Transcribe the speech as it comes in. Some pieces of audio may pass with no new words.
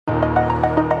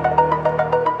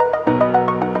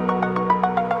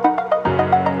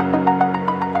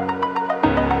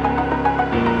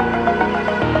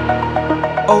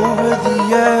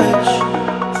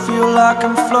like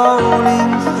I'm floating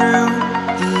through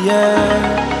the air.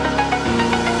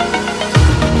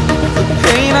 The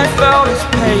pain I felt is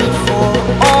paid for,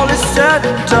 all is said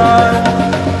and done.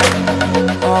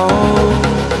 Oh,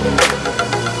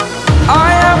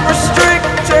 I am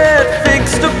restricted,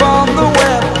 fixed upon the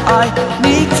web. I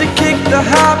need to kick the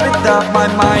habit that my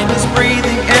mind is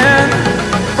breathing in.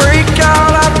 Break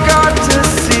out, I've got to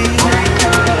see.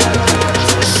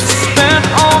 Spent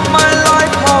all my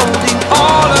life holding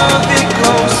all of it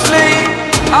closely.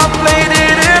 I played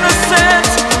it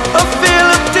innocent, a feel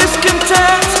of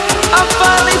discontent. I'm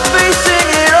finally facing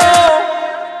it all,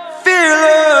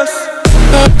 fearless.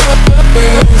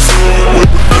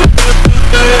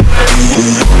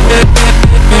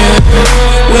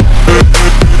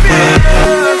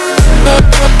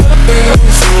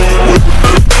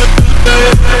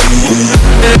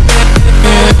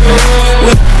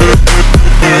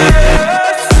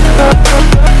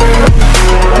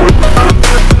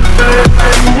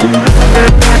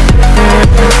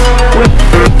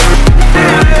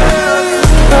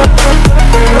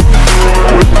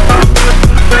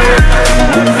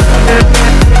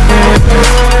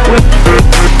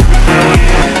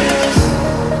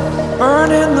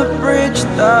 Burning the bridge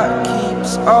that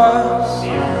keeps us.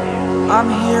 I'm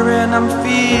here and I'm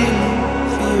feeling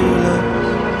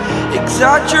fearless.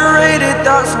 Exaggerated,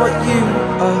 that's what you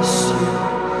assume.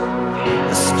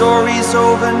 The story's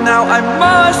over now, I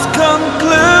must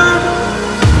conclude.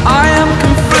 I am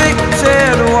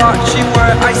conflicted, watching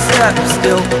where I step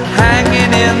still, hanging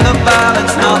in the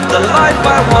balance. Not the life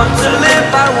I want to live,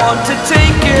 I want to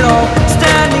take it all.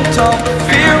 Standing tall,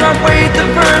 fear outweighed the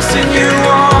person you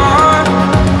are.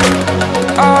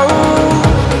 Oh,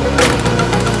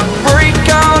 break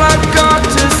out, I've got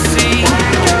to see.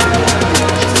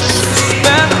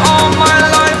 Spent all my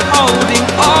life holding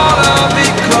all of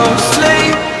it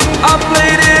closely. I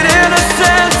played it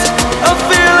innocent, a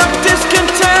feel of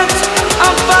discontent.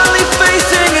 I'm finally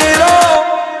facing it all,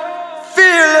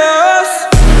 fearless.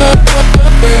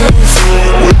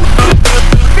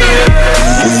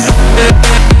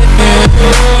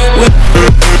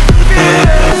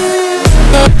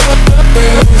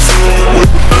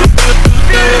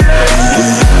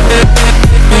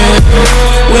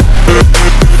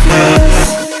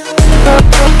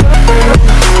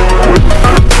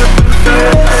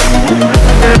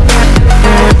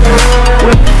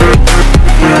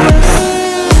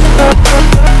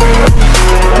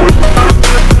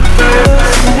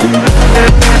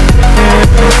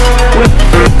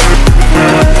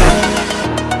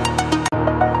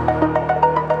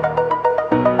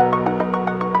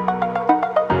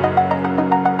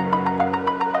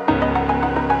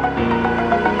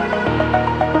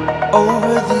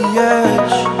 Over the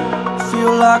edge,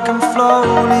 feel like I'm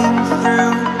floating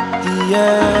through the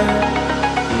air.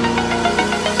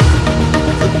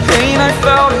 The pain I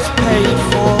felt is paid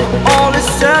for, all is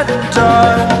said and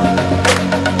done.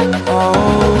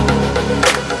 Oh,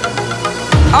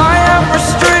 I am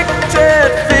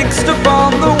restricted, fixed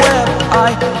upon the web. I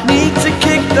need to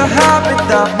kick the habit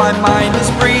that my mind is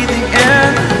breathing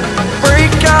in.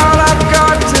 Break out, I've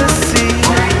got to see.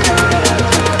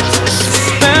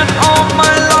 Spent all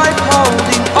my life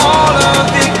holding all of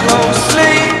it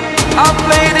closely. I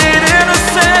played it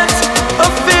innocent, a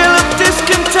feel of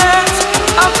discontent.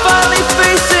 I'm finally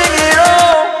facing it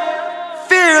all,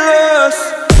 fearless.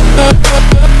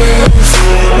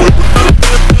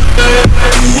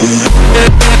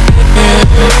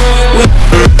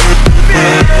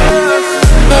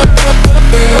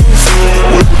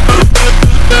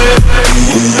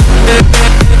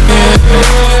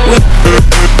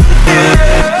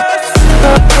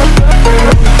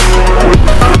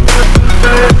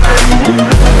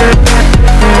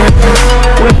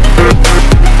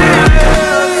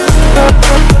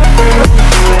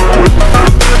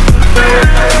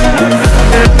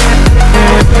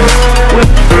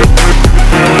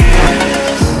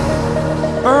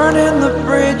 Burning the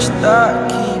bridge that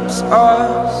keeps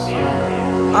us.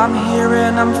 I'm here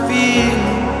and I'm feeling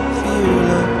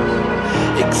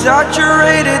fearless.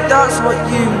 Exaggerated, that's what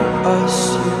you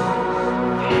assume.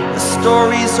 The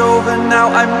story's over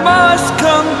now, I must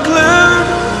conclude.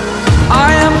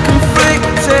 I am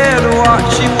conflicted,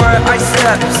 watching where I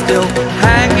step still,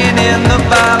 hanging in the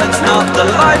balance. Not the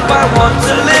life I want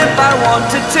to live, I want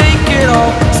to take it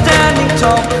all. Standing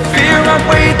tall, fear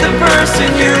outweighed the person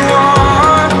you are.